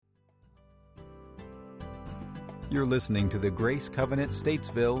You're listening to the Grace Covenant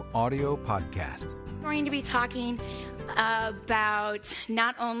Statesville audio podcast. We're going to be talking about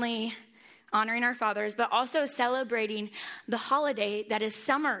not only honoring our fathers, but also celebrating the holiday that is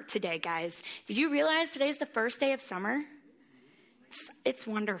summer today, guys. Did you realize today's the first day of summer? It's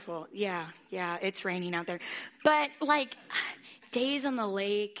wonderful. Yeah, it's raining out there. But like days on the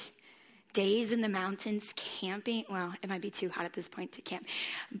lake, days in the mountains, camping. Well, it might be too hot at this point to camp.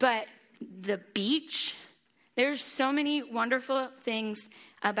 But the beach, there's so many wonderful things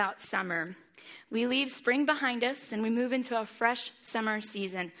about summer. We leave spring behind us and we move into a fresh summer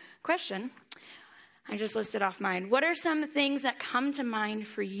season. Question, I just listed off mine. What are some things that come to mind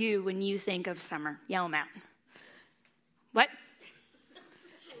for you when you think of summer? Yell them out. What?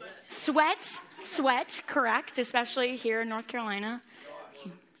 Sweat, correct, especially here in North Carolina.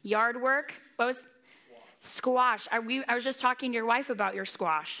 Yard work. What was? Squash. I was just talking to your wife about your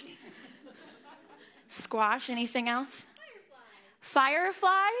squash. Squash. Anything else?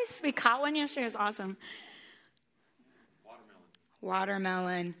 Fireflies. We caught one yesterday. It was awesome.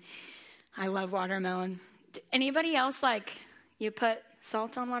 Watermelon. I love watermelon. Anybody else like you put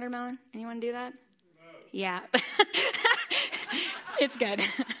salt on watermelon? Anyone do that? No. Yeah. It's good.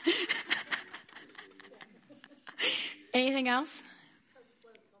 Anything else?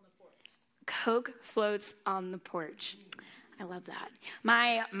 Coke floats on the porch. I love that.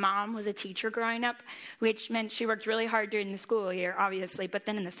 My mom was a teacher growing up, which meant she worked really hard during the school year, obviously, but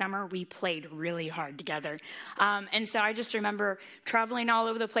then in the summer, we played really hard together. And so I just remember traveling all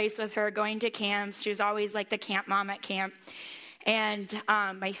over the place with her, going to camps. She was always like the camp mom at camp. And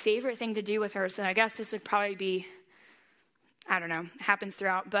my favorite thing to do with her, so I guess this would probably be, I don't know, happens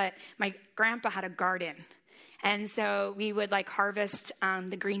throughout, but my grandpa had a garden. And so we would like harvest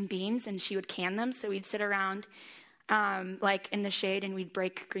the green beans and she would can them. So we'd sit around like in the shade and we'd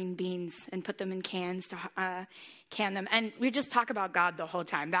break green beans and put them in cans to can them. And we'd just talk about God the whole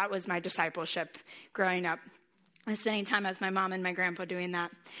time. That was my discipleship growing up. I was spending time with my mom and my grandpa doing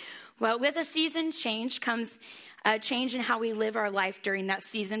that. Well, with a season change comes a change in how we live our life during that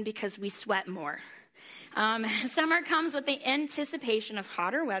season because we sweat more. Summer comes with the anticipation of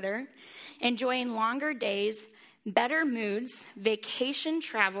hotter weather, enjoying longer days, better moods, vacation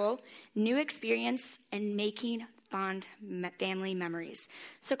travel, new experience, and making fond family memories.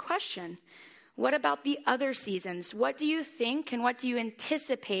 So question, what about the other seasons? What do you think and what do you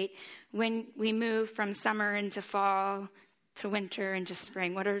anticipate when we move from summer into fall to winter into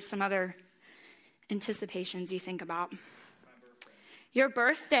spring? What are some other anticipations you think about? Your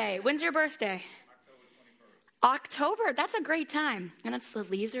birthday. When's your birthday? October, that's a great time. And that's the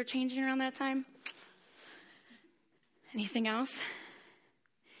leaves are changing around that time. Anything else?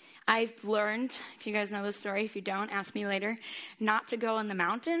 I've learned, if you guys know the story, if you don't, ask me later, not to go in the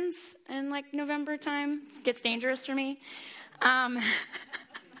mountains in like November time. It gets dangerous for me. And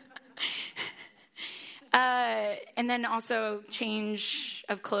then also change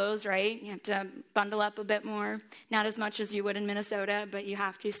of clothes, right? You have to bundle up a bit more. Not as much as you would in Minnesota, but you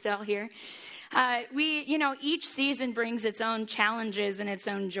have to still here. Each season brings its own challenges and its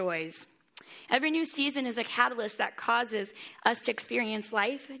own joys. Every new season is a catalyst that causes us to experience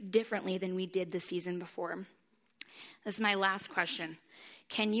life differently than we did the season before. This is my last question.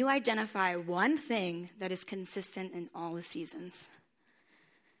 Can you identify one thing that is consistent in all the seasons?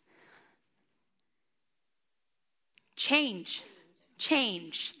 Change.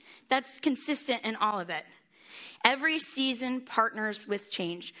 That's consistent in all of it. Every season partners with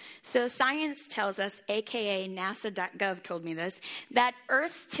change. So science tells us, aka NASA.gov told me this, that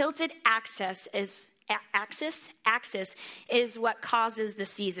Earth's tilted axis is what causes the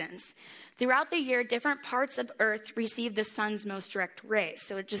seasons. Throughout the year, different parts of Earth receive the sun's most direct rays.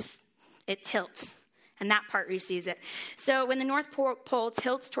 So it tilts, and that part receives it. So when the North Pole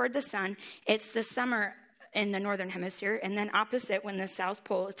tilts toward the sun, it's the summer in the northern hemisphere, and then opposite, when the South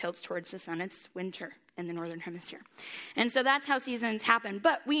Pole tilts towards the sun, it's winter in the northern hemisphere. And so that's how seasons happen.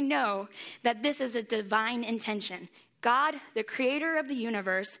 But we know that this is a divine intention. God, the creator of the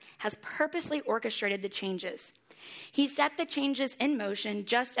universe, has purposely orchestrated the changes. He set the changes in motion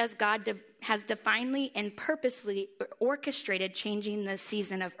just as God has divinely and purposely orchestrated changing the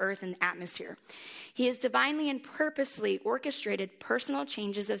season of earth and atmosphere. He has divinely and purposely orchestrated personal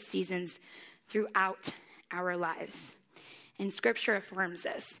changes of seasons throughout our lives. And Scripture affirms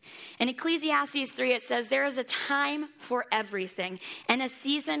this. In Ecclesiastes 3, it says, there is a time for everything and a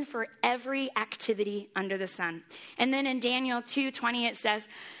season for every activity under the sun. And then in Daniel 2:20, it says,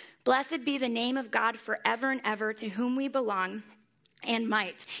 blessed be the name of God forever and ever, to whom we belong, and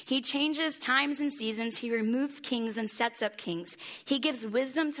might. He changes times and seasons. He removes kings and sets up kings. He gives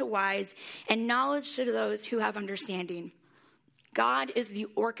wisdom to wise and knowledge to those who have understanding. God is the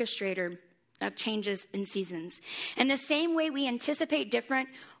orchestrator of changes in seasons. In the same way we anticipate different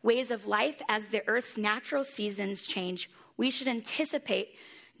ways of life as the earth's natural seasons change, we should anticipate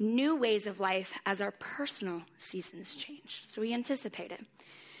new ways of life as our personal seasons change. So we anticipate it.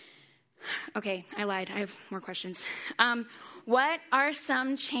 Okay, I lied. I have more questions. What are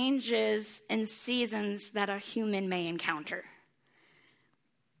some changes in seasons that a human may encounter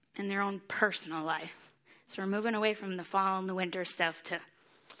in their own personal life? So we're moving away from the fall and the winter stuff to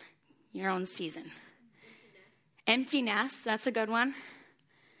your own season. Empty nest, that's a good one.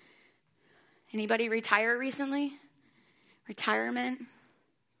 Anybody retire recently? Retirement?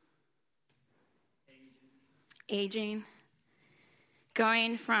 Aging.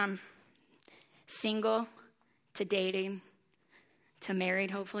 Going from single to dating to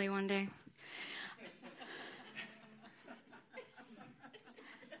married, hopefully one day.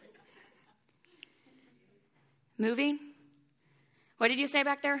 Moving? What did you say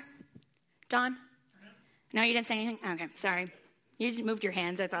back there, Don? No, you didn't say anything? Okay, sorry. You moved your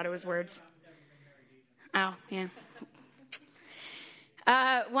hands. I thought it was words. Oh, yeah.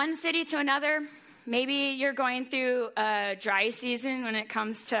 One city to another. Maybe you're going through a dry season when it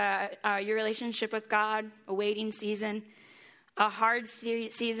comes to your relationship with God, a waiting season, a hard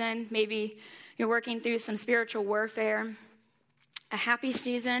season. Maybe you're working through some spiritual warfare, a happy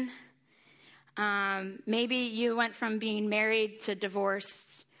season. Maybe you went from being married to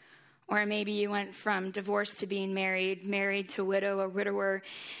divorced, or maybe you went from divorced to being married, married to widow or widower,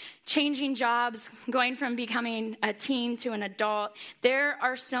 changing jobs, going from becoming a teen to an adult. There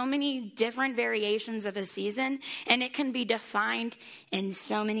are so many different variations of a season, and it can be defined in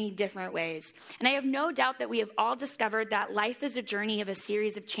so many different ways. And I have no doubt that we have all discovered that life is a journey of a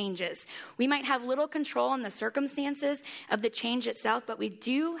series of changes. We might have little control on the circumstances of the change itself, but we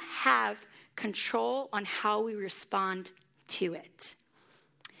do have control on how we respond to it.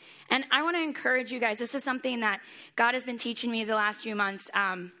 And I want to encourage you guys. This is something that God has been teaching me the last few months.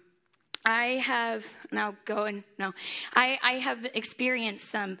 I have experienced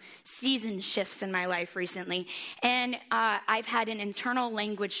some season shifts in my life recently, and I've had an internal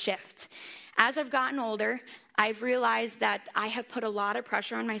language shift. As I've gotten older, I've realized that I have put a lot of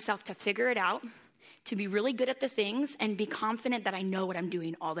pressure on myself to figure it out, to be really good at the things, and be confident that I know what I'm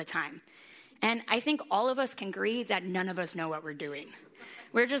doing all the time. And I think all of us can agree that none of us know what we're doing.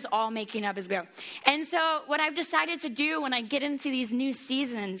 We're just all making up as we go. And so what I've decided to do when I get into these new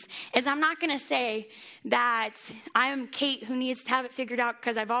seasons is I'm not going to say that I'm Kate who needs to have it figured out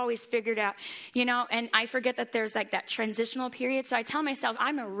because I've always figured out, and I forget that there's like that transitional period. So I tell myself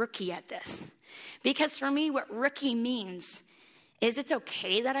I'm a rookie at this. Because for me, what rookie means is it's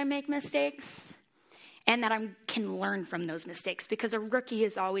okay that I make mistakes and that I can learn from those mistakes, because a rookie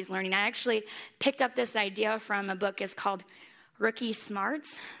is always learning. I actually picked up this idea from a book. It's called Rookie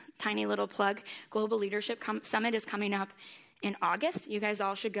Smarts. Tiny little plug. Global Leadership Summit is coming up in August. You guys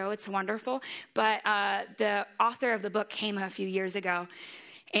all should go. It's wonderful. But the author of the book came a few years ago,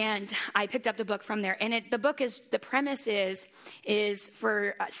 and I picked up the book from there. And the premise is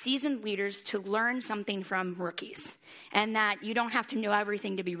for seasoned leaders to learn something from rookies, and that you don't have to know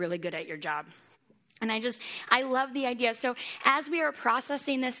everything to be really good at your job. And I love the idea. So as we are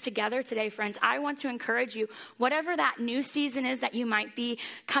processing this together today, friends, I want to encourage you, whatever that new season is that you might be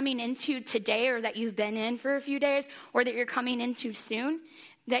coming into today, or that you've been in for a few days, or that you're coming into soon,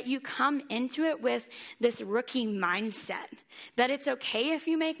 that you come into it with this rookie mindset, that it's okay if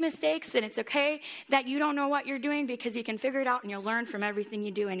you make mistakes, that it's okay that you don't know what you're doing, because you can figure it out and you'll learn from everything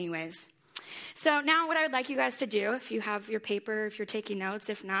you do anyways. So now what I would like you guys to do, if you have your paper, if you're taking notes,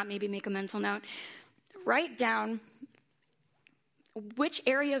 if not, maybe make a mental note. Write down, which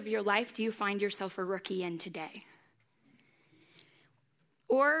area of your life do you find yourself a rookie in today?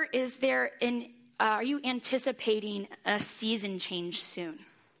 Or are you anticipating a season change soon?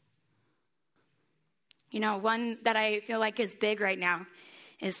 One that I feel like is big right now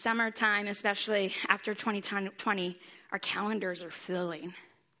is summertime, especially after 2020, our calendars are filling.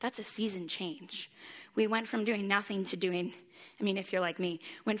 That's a season change. We went from doing nothing to doing, if you're like me,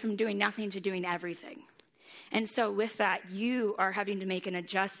 went from doing nothing to doing everything. And so with that, you are having to make an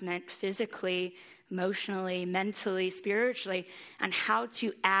adjustment physically, emotionally, mentally, spiritually, on how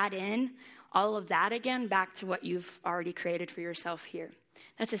to add in all of that again back to what you've already created for yourself here.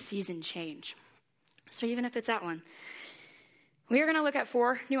 That's a season change. So even if it's that one, we are going to look at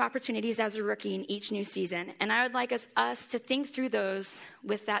 4 new opportunities as a rookie in each new season. And I would like us to think through those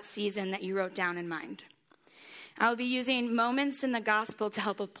with that season that you wrote down in mind. I'll be using moments in the gospel to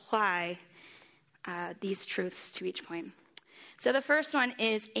help apply these truths to each point. So the first one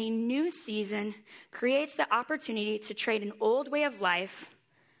is a new season creates the opportunity to trade an old way of life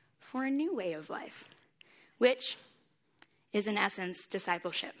for a new way of life, which is in essence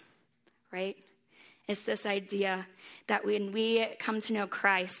discipleship, right? It's this idea that when we come to know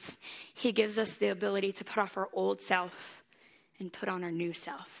Christ, he gives us the ability to put off our old self and put on our new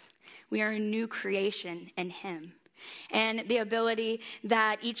self. We are a new creation in him. And the ability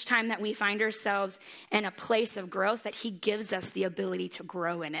that each time that we find ourselves in a place of growth, that he gives us the ability to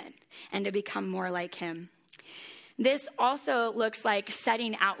grow in it and to become more like him. This also looks like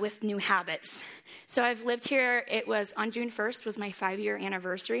setting out with new habits. So I've lived here, it was on June 1st was my 5-year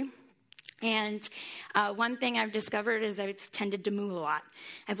anniversary. And one thing I've discovered is I've tended to move a lot.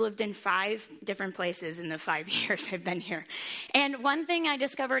 I've lived in 5 different places in the 5 years I've been here. And one thing I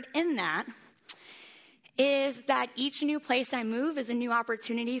discovered in that is that each new place I move is a new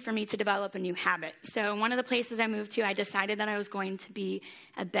opportunity for me to develop a new habit. So one of the places I moved to, I decided that I was going to be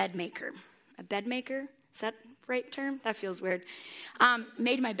a bed maker. A bed maker? Is that the right term? That feels weird.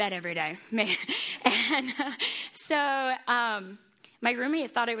 Made my bed every day. And so my roommate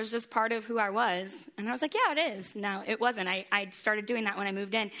thought it was just part of who I was. And I was like, yeah, it is. No, it wasn't. I started doing that when I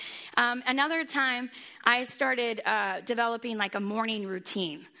moved in. Another time, I started developing like a morning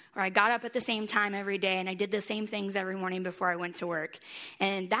routine, where I got up at the same time every day and I did the same things every morning before I went to work.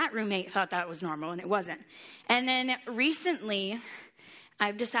 And that roommate thought that was normal, and it wasn't. And then recently,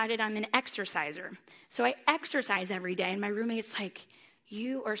 I've decided I'm an exerciser. So I exercise every day, and my roommate's like,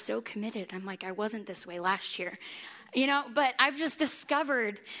 you are so committed. I'm like, I wasn't this way last year. But I've just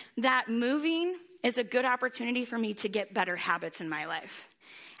discovered that moving is a good opportunity for me to get better habits in my life.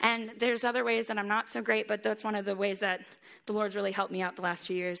 And there's other ways that I'm not so great, but that's one of the ways that the Lord's really helped me out the last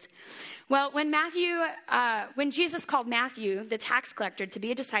few years. Well, when Jesus called Matthew, the tax collector, to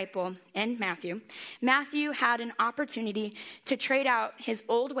be a disciple in Matthew had an opportunity to trade out his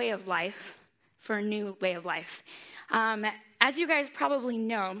old way of life for a new way of life. As you guys probably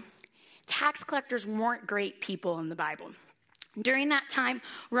know, tax collectors weren't great people in the Bible. During that time,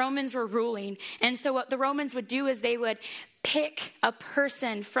 Romans were ruling. And so what the Romans would do is they would pick a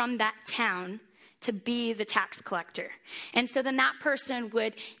person from that town to be the tax collector. And so then that person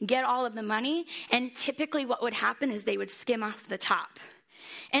would get all of the money. And typically what would happen is they would skim off the top.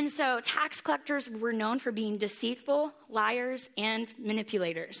 And so tax collectors were known for being deceitful, liars, and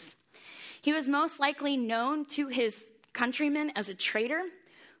manipulators. He was most likely known to his countrymen as a traitor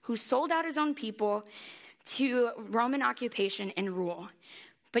who sold out his own people to Roman occupation and rule.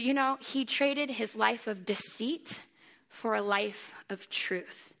 But he traded his life of deceit for a life of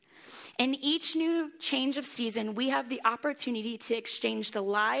truth. In each new change of season, we have the opportunity to exchange the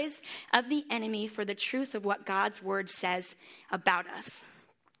lies of the enemy for the truth of what God's word says about us.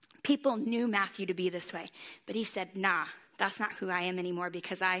 People knew Matthew to be this way, but he said, nah, that's not who I am anymore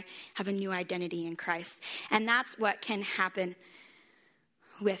because I have a new identity in Christ. And that's what can happen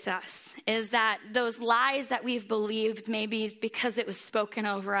with us, is that those lies that we've believed, maybe because it was spoken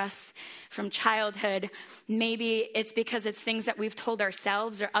over us from childhood, maybe it's because it's things that we've told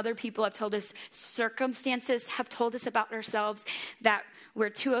ourselves or other people have told us, circumstances have told us about ourselves, that we're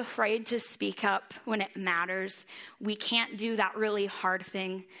too afraid to speak up when it matters. We can't do that really hard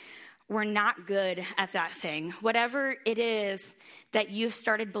thing. We're not good at that thing. Whatever it is that you've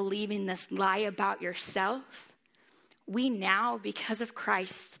started believing this lie about yourself, we now, because of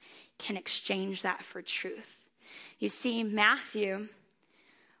Christ, can exchange that for truth. You see, Matthew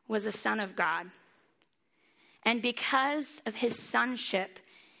was a son of God. And because of his sonship,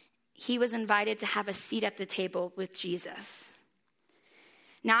 he was invited to have a seat at the table with Jesus.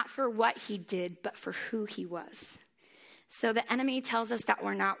 Not for what he did, but for who he was. So the enemy tells us that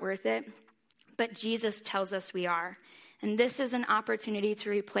we're not worth it, but Jesus tells us we are. And this is an opportunity to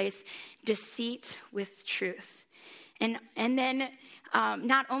replace deceit with truth. And then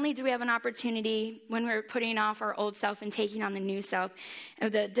not only do we have an opportunity when we're putting off our old self and taking on the new self,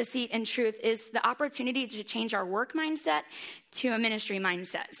 the deceit and truth is the opportunity to change our work mindset to a ministry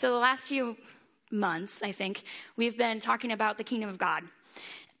mindset. So the last few months, I think, we've been talking about the kingdom of God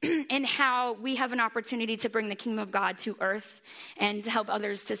and how we have an opportunity to bring the kingdom of God to earth and to help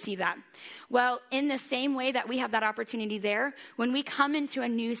others to see that. Well, in the same way that we have that opportunity there, when we come into a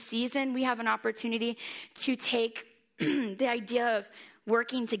new season, we have an opportunity to take the idea of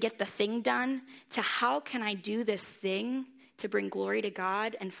working to get the thing done to how can I do this thing to bring glory to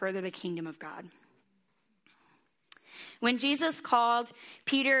God and further the kingdom of God. When Jesus called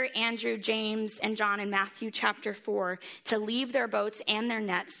Peter, Andrew, James, and John in Matthew chapter 4 to leave their boats and their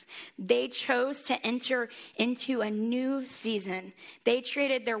nets, they chose to enter into a new season. They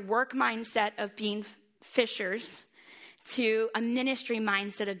traded their work mindset of being fishers to a ministry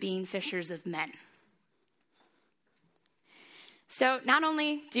mindset of being fishers of men. So not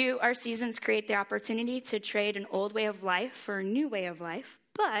only do our seasons create the opportunity to trade an old way of life for a new way of life,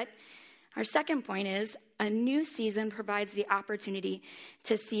 but our second point is a new season provides the opportunity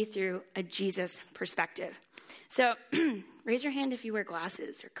to see through a Jesus perspective. So raise your hand if you wear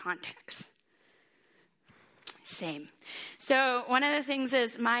glasses or contacts. Same. So one of the things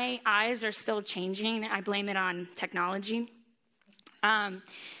is my eyes are still changing. I blame it on technology.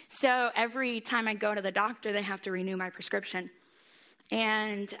 So every time I go to the doctor, they have to renew my prescription.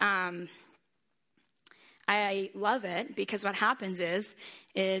 And I love it because what happens is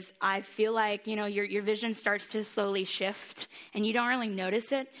I feel like, your vision starts to slowly shift and you don't really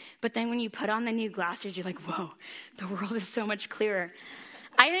notice it. But then when you put on the new glasses, you're like, whoa, the world is so much clearer.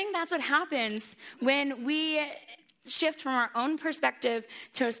 I think that's what happens when we shift from our own perspective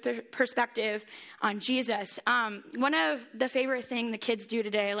to a perspective on Jesus. One of the favorite thing the kids do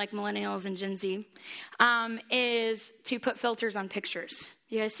today, like millennials and Gen Z, is to put filters on pictures.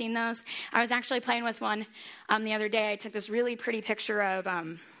 You guys seen those? I was actually playing with one the other day. I took this really pretty picture of,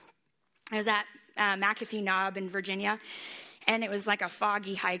 I was at McAfee Knob in Virginia, and it was like a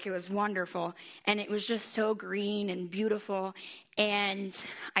foggy hike. It was wonderful, and it was just so green and beautiful. And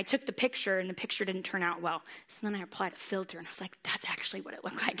I took the picture, and the picture didn't turn out well. So then I applied a filter, and I was like, that's actually what it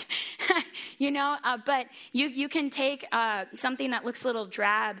looked like. But you can take something that looks a little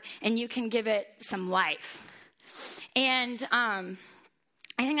drab, and you can give it some life. And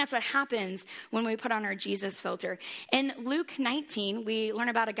I think that's what happens when we put on our Jesus filter. In Luke 19, we learn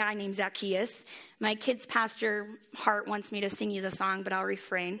about a guy named Zacchaeus. My kids' pastor heart wants me to sing you the song, but I'll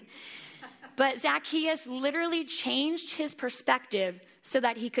refrain. But Zacchaeus literally changed his perspective so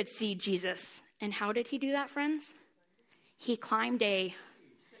that he could see Jesus. And how did he do that, friends? He climbed a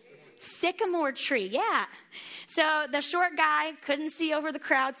sycamore tree, yeah. So the short guy couldn't see over the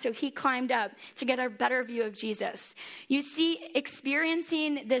crowd, so he climbed up to get a better view of Jesus. You see,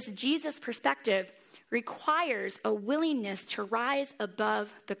 experiencing this Jesus perspective requires a willingness to rise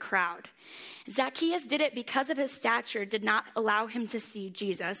above the crowd. Zacchaeus did it because of his stature did not allow him to see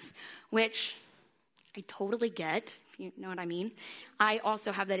Jesus, which I totally get. You know what I mean? I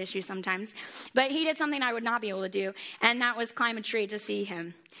also have that issue sometimes. But he did something I would not be able to do, and that was climb a tree to see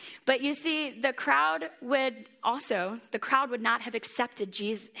him. But you see, the crowd would not have accepted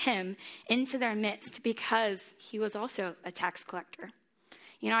him into their midst because he was also a tax collector.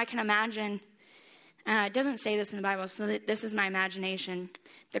 I can imagine, it doesn't say this in the Bible, so this is my imagination.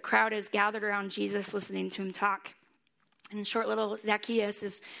 The crowd is gathered around Jesus listening to him talk. And short little Zacchaeus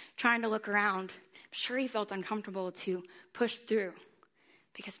is trying to look around. I'm sure he felt uncomfortable to push through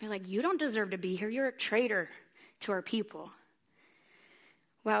because be like, you don't deserve to be here. You're a traitor to our people.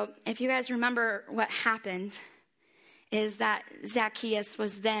 Well, if you guys remember what happened is that Zacchaeus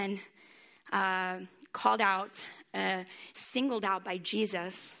was then called out, singled out by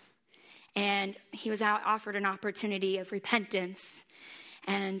Jesus, and he was offered an opportunity of repentance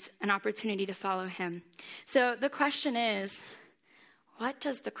and an opportunity to follow him. So the question is, what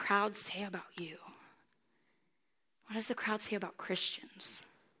does the crowd say about you? What does the crowd say about Christians?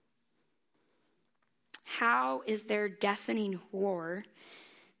 How is their deafening roar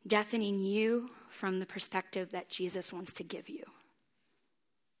deafening you from the perspective that Jesus wants to give you?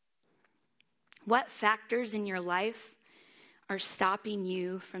 What factors in your life are stopping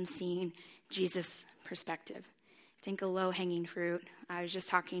you from seeing Jesus' perspective? Think a low-hanging fruit. I was just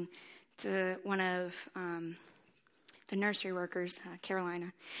talking to one of the nursery workers,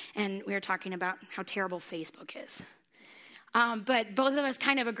 Carolina, and we were talking about how terrible Facebook is. But both of us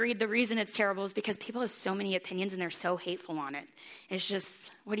kind of agreed the reason it's terrible is because people have so many opinions and they're so hateful on it. It's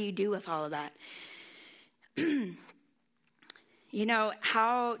just, what do you do with all of that?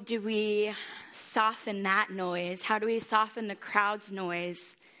 How do we soften that noise? How do we soften the crowd's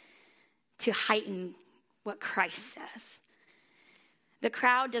noise to heighten what Christ says? The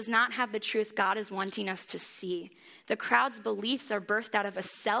crowd does not have the truth God is wanting us to see. The crowd's beliefs are birthed out of a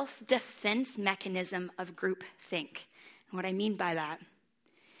self-defense mechanism of groupthink. And what I mean by that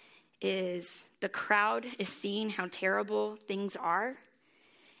is the crowd is seeing how terrible things are,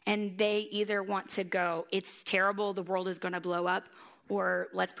 and they either want to go, it's terrible, the world is going to blow up, or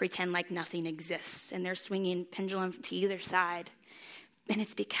let's pretend like nothing exists. And they're swinging pendulum to either side. And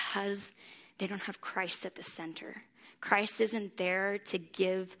it's because they don't have Christ at the center. Christ isn't there to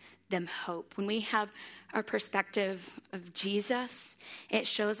give them hope. When we have our perspective of Jesus, it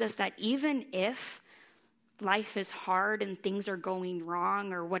shows us that even if life is hard and things are going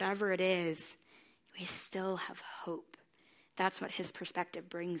wrong or whatever it is, we still have hope. That's what his perspective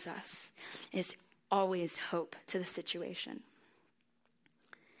brings us, is always hope to the situation.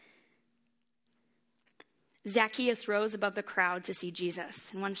 Zacchaeus rose above the crowd to see Jesus.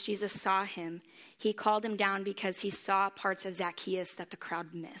 And once Jesus saw him, he called him down because he saw parts of Zacchaeus that the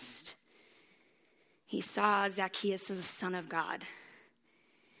crowd missed. He saw Zacchaeus as a son of God.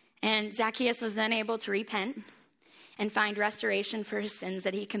 And Zacchaeus was then able to repent and find restoration for his sins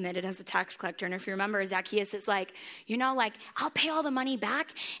that he committed as a tax collector. And if you remember, Zacchaeus is like, I'll pay all the money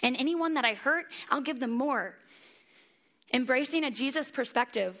back, and anyone that I hurt, I'll give them more. Embracing a Jesus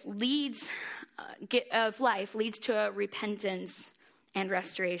perspective of life leads to a repentance and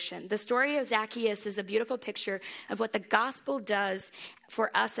restoration. The story of Zacchaeus is a beautiful picture of what the gospel does for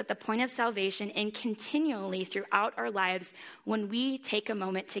us at the point of salvation and continually throughout our lives when we take a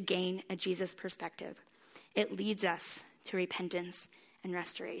moment to gain a Jesus perspective. It leads us to repentance and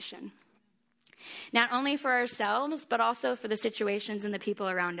restoration. Not only for ourselves, but also for the situations and the people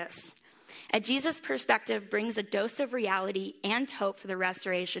around us. A Jesus perspective brings a dose of reality and hope for the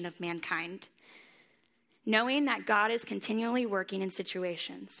restoration of mankind. Knowing that God is continually working in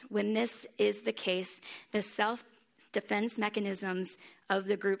situations. When this is the case, the self-defense mechanisms of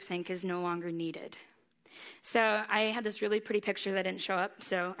the groupthink is no longer needed. So I had this really pretty picture that didn't show up,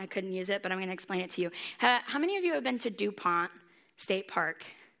 so I couldn't use it, but I'm going to explain it to you. How many of you have been to DuPont State Park?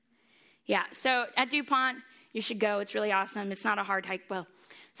 Yeah, so at DuPont, you should go. It's really awesome. It's not a hard hike. Well,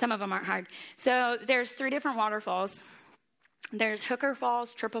 some of them aren't hard. So there's 3 different waterfalls. There's Hooker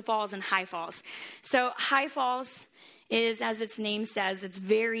Falls, Triple Falls, and High Falls. So High Falls is, as its name says, it's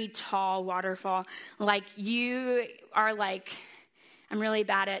very tall waterfall. Like you are I'm really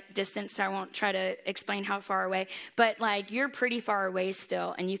bad at distance, so I won't try to explain how far away. But you're pretty far away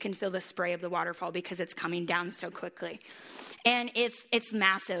still, and you can feel the spray of the waterfall because it's coming down so quickly. And it's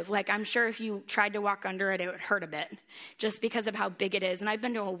massive. I'm sure if you tried to walk under it, it would hurt a bit just because of how big it is. And I've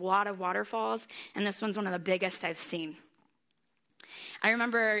been to a lot of waterfalls, and this one's one of the biggest I've seen. I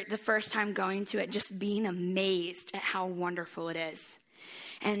remember the first time going to it, just being amazed at how wonderful it is.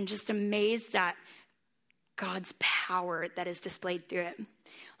 And just amazed at God's power that is displayed through it.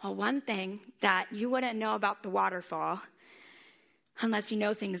 Well, one thing that you wouldn't know about the waterfall, unless you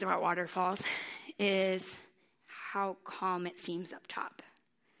know things about waterfalls, is how calm it seems up top.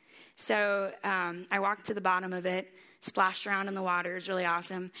 So I walked to the bottom of it, splashed around in the water. It was really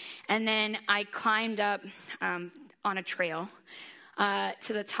awesome. And then I climbed up on a trail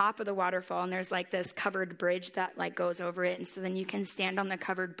to the top of the waterfall, and there's this covered bridge that goes over it. And so then you can stand on the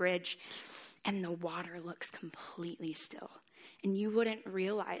covered bridge, and the water looks completely still. And you wouldn't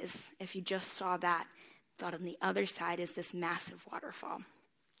realize if you just saw that on the other side is this massive waterfall.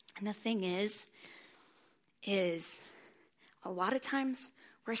 And the thing is a lot of times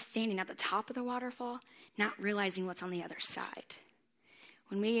we're standing at the top of the waterfall, not realizing what's on the other side.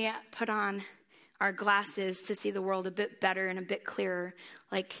 When we put on our glasses to see the world a bit better and a bit clearer,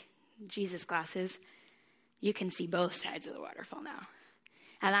 like Jesus glasses, you can see both sides of the waterfall now.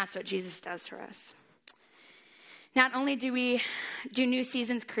 And that's what Jesus does for us. Not only do new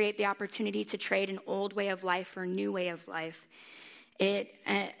seasons create the opportunity to trade an old way of life for a new way of life, and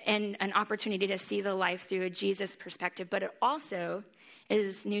an opportunity to see the life through a Jesus perspective, but it also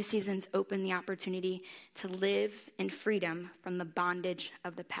is new seasons open the opportunity to live in freedom from the bondage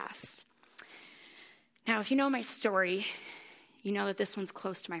of the past. Now, if you know my story, you know that this one's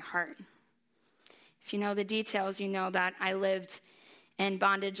close to my heart. If you know the details, you know that I lived in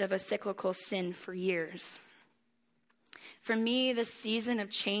bondage of a cyclical sin for years. For me, the season of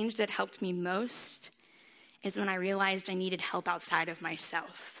change that helped me most is when I realized I needed help outside of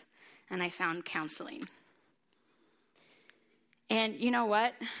myself, and I found counseling. And you know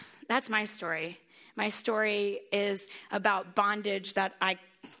what? That's my story. My story is about bondage that I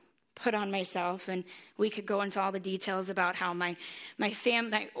put on myself, and we could go into all the details about how my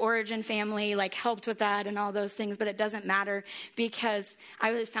origin family helped with that and all those things, but it doesn't matter because I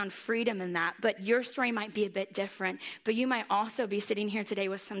really found freedom in that. But your story might be a bit different, but you might also be sitting here today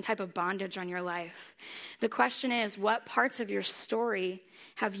with some type of bondage on your life. The question is, what parts of your story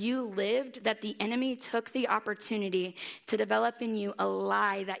have you lived that the enemy took the opportunity to develop in you a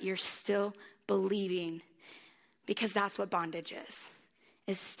lie that you're still believing? Because that's what bondage is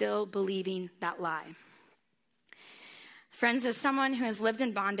still believing that lie. Friends, as someone who has lived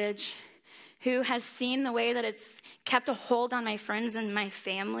in bondage, who has seen the way that it's kept a hold on my friends and my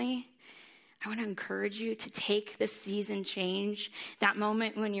family, I want to encourage you to take the season change, that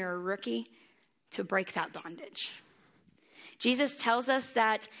moment when you're a rookie, to break that bondage. Jesus tells us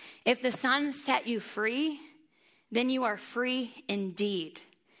that if the Son set you free, then you are free indeed.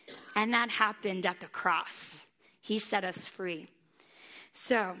 And that happened at the cross. He set us free.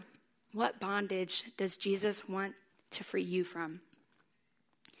 So, what bondage does Jesus want to free you from?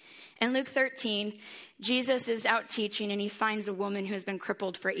 In Luke 13, Jesus is out teaching and he finds a woman who has been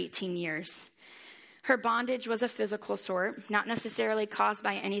crippled for 18 years. Her bondage was a physical sort, not necessarily caused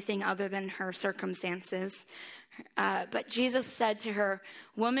by anything other than her circumstances. But Jesus said to her,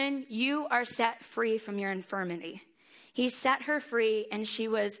 "Woman, you are set free from your infirmity." He set her free and she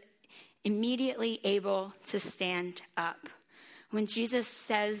was immediately able to stand up. When Jesus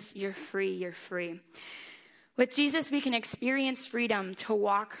says you're free, you're free. With Jesus, we can experience freedom to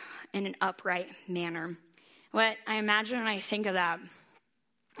walk in an upright manner. What I imagine when I think of that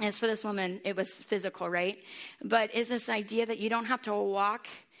is, for this woman, it was physical, right? But is this idea that you don't have to walk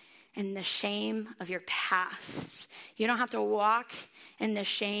in the shame of your past. You don't have to walk in the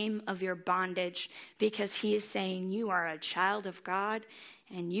shame of your bondage, because he is saying you are a child of God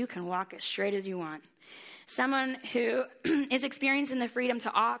and you can walk as straight as you want. Someone who is experiencing the freedom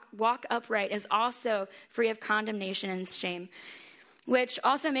to walk upright is also free of condemnation and shame, which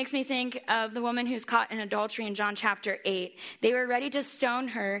also makes me think of the woman who's caught in adultery in John chapter 8. They were ready to stone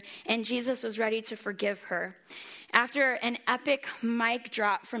her, and Jesus was ready to forgive her. After an epic mic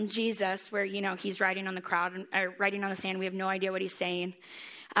drop from Jesus, where, he's writing on the crowd, or writing on the sand, we have no idea what he's saying.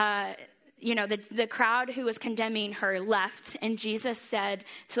 The crowd who was condemning her left, and Jesus said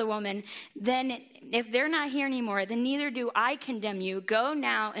to the woman, "Then if they're not here anymore, then neither do I condemn you. Go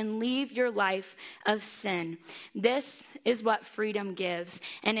now and leave your life of sin." This is what freedom gives,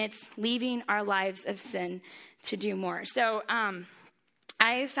 and it's leaving our lives of sin to do more. So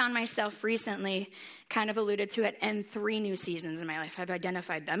I found myself recently, kind of alluded to it, in 3 new seasons in my life. I've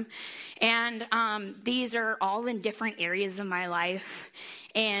identified them. And these are all in different areas of my life.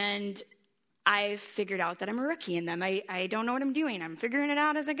 And I've figured out that I'm a rookie in them. I don't know what I'm doing. I'm figuring it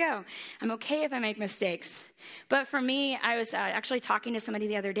out as I go. I'm okay if I make mistakes. But for me, I was actually talking to somebody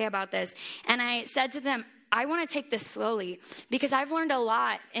the other day about this. And I said to them, I want to take this slowly, because I've learned a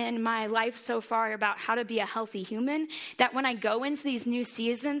lot in my life so far about how to be a healthy human, that when I go into these new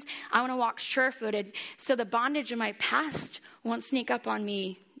seasons, I want to walk sure-footed so the bondage of my past won't sneak up on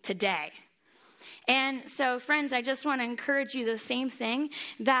me today. And so, friends, I just want to encourage you the same thing,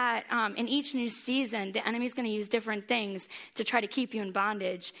 that in each new season, the enemy's going to use different things to try to keep you in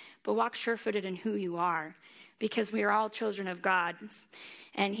bondage, but walk sure-footed in who you are, because we are all children of God,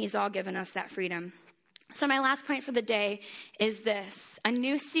 and he's all given us that freedom. So my last point for the day is this: a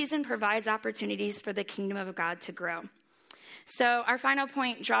new season provides opportunities for the kingdom of God to grow. So our final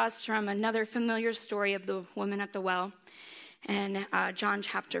point draws from another familiar story of the woman at the well in John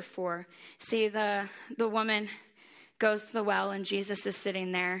chapter 4. See, the woman goes to the well, and Jesus is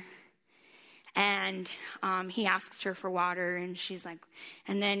sitting there, and he asks her for water, and she's like,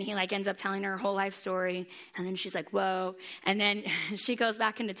 and then he ends up telling her whole life story, and then she's like, whoa, and then she goes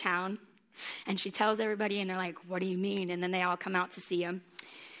back into town. And she tells everybody, and they're like, what do you mean? And then they all come out to see him.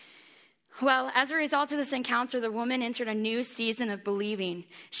 Well, as a result of this encounter, the woman entered a new season of believing.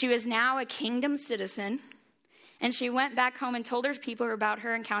 She was now a kingdom citizen, and she went back home and told her people about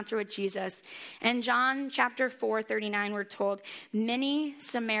her encounter with Jesus. In John chapter 4:39, we're told, many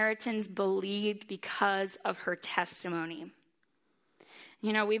Samaritans believed because of her testimony.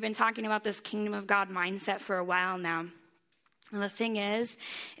 We've been talking about this kingdom of God mindset for a while now. And the thing is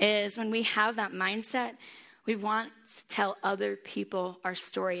when we have that mindset, we want to tell other people our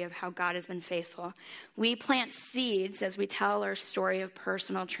story of how God has been faithful. We plant seeds as we tell our story of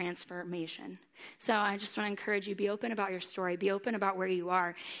personal transformation. So I just want to encourage you, be open about your story. Be open about where you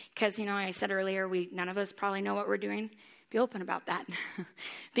are. Because, I said earlier, none of us probably know what we're doing. Be open about that.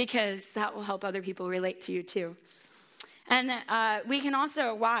 Because that will help other people relate to you too. And we can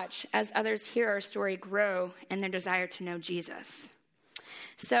also watch as others hear our story grow in their desire to know Jesus.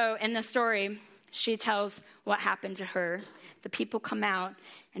 So in the story, she tells what happened to her. The people come out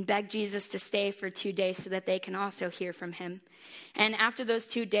and beg Jesus to stay for 2 days so that they can also hear from him. And after those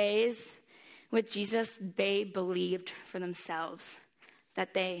 2 days with Jesus, they believed for themselves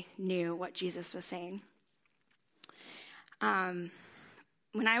that they knew what Jesus was saying.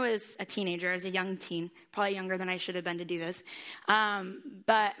 When I was a teenager, as a young teen, probably younger than I should have been to do this,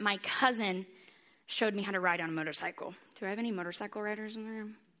 but my cousin showed me how to ride on a motorcycle. Do I have any motorcycle riders in the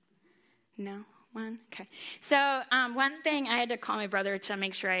room? No? One? Okay. So one thing, I had to call my brother to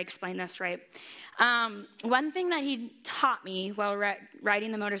make sure I explained this right. One thing that he taught me while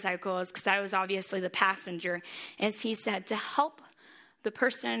riding the motorcycle is, because I was obviously the passenger, is he said to help the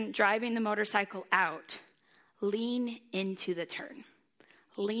person driving the motorcycle out, lean into the turn.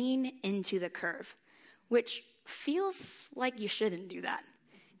 Lean into the curve, which feels like you shouldn't do that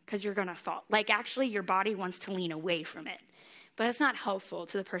because you're going to fall. Like actually your body wants to lean away from it. But it's not helpful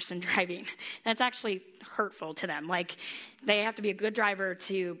to the person driving. That's actually hurtful to them. Like, they have to be a good driver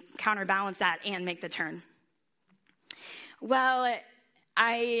to counterbalance that and make the turn. Well,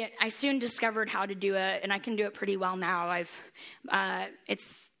 I soon discovered how to do it, and I can do it pretty well now.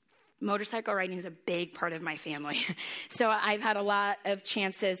 Motorcycle riding is a big part of my family. So I've had a lot of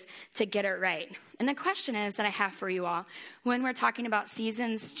chances to get it right. And the question is that I have for you all, when we're talking about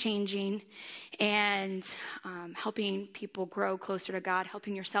seasons changing and helping people grow closer to God,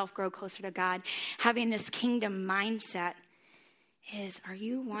 helping yourself grow closer to God, having this kingdom mindset are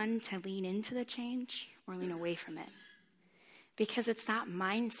you one to lean into the change or lean away from it? Because it's that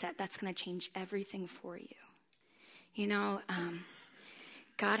mindset that's going to change everything for you. You know,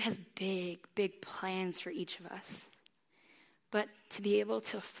 God has big, big plans for each of us. But to be able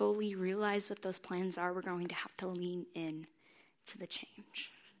to fully realize what those plans are, we're going to have to lean in to the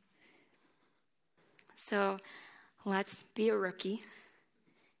change. So let's be a rookie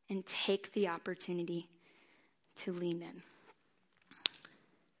and take the opportunity to lean in.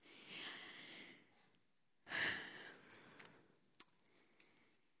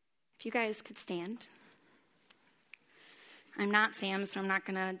 If you guys could stand. I'm not Sam, so I'm not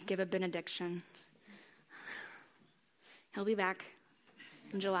going to give a benediction. He'll be back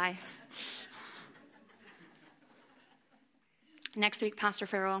in July. Next week, Pastor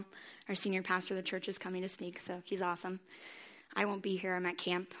Farrell, our senior pastor of the church, is coming to speak, so he's awesome. I won't be here. I'm at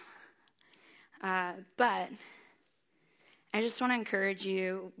camp. But I just want to encourage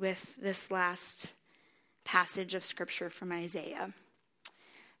you with this last passage of Scripture from Isaiah.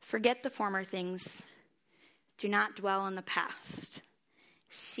 Forget the former things. Do not dwell on the past.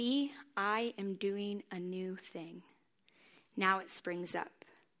 See, I am doing a new thing. Now it springs up.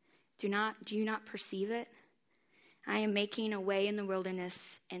 Do you not perceive it? I am making a way in the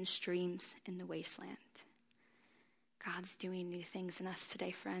wilderness and streams in the wasteland. God's doing new things in us today,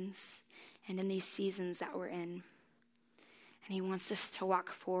 friends, and in these seasons that we're in. And he wants us to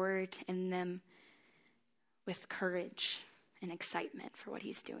walk forward in them with courage and excitement for what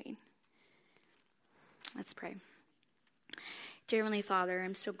he's doing. Let's pray. Dear Heavenly Father,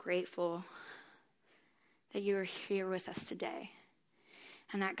 I'm so grateful that you are here with us today.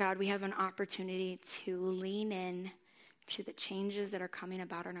 And that, God, we have an opportunity to lean in to the changes that are coming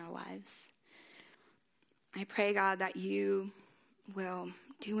about in our lives. I pray, God, that you will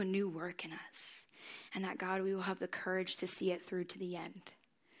do a new work in us. And that, God, we will have the courage to see it through to the end.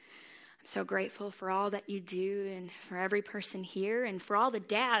 I'm so grateful for all that you do and for every person here and for all the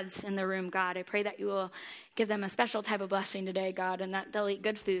dads in the room, God. I pray that you will give them a special type of blessing today, God, and that they'll eat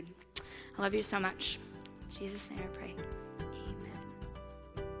good food. I love you so much. In Jesus' name I pray.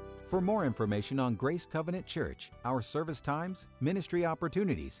 Amen. For more information on Grace Covenant Church, our service times, ministry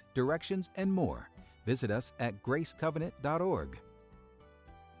opportunities, directions, and more, visit us at gracecovenant.org.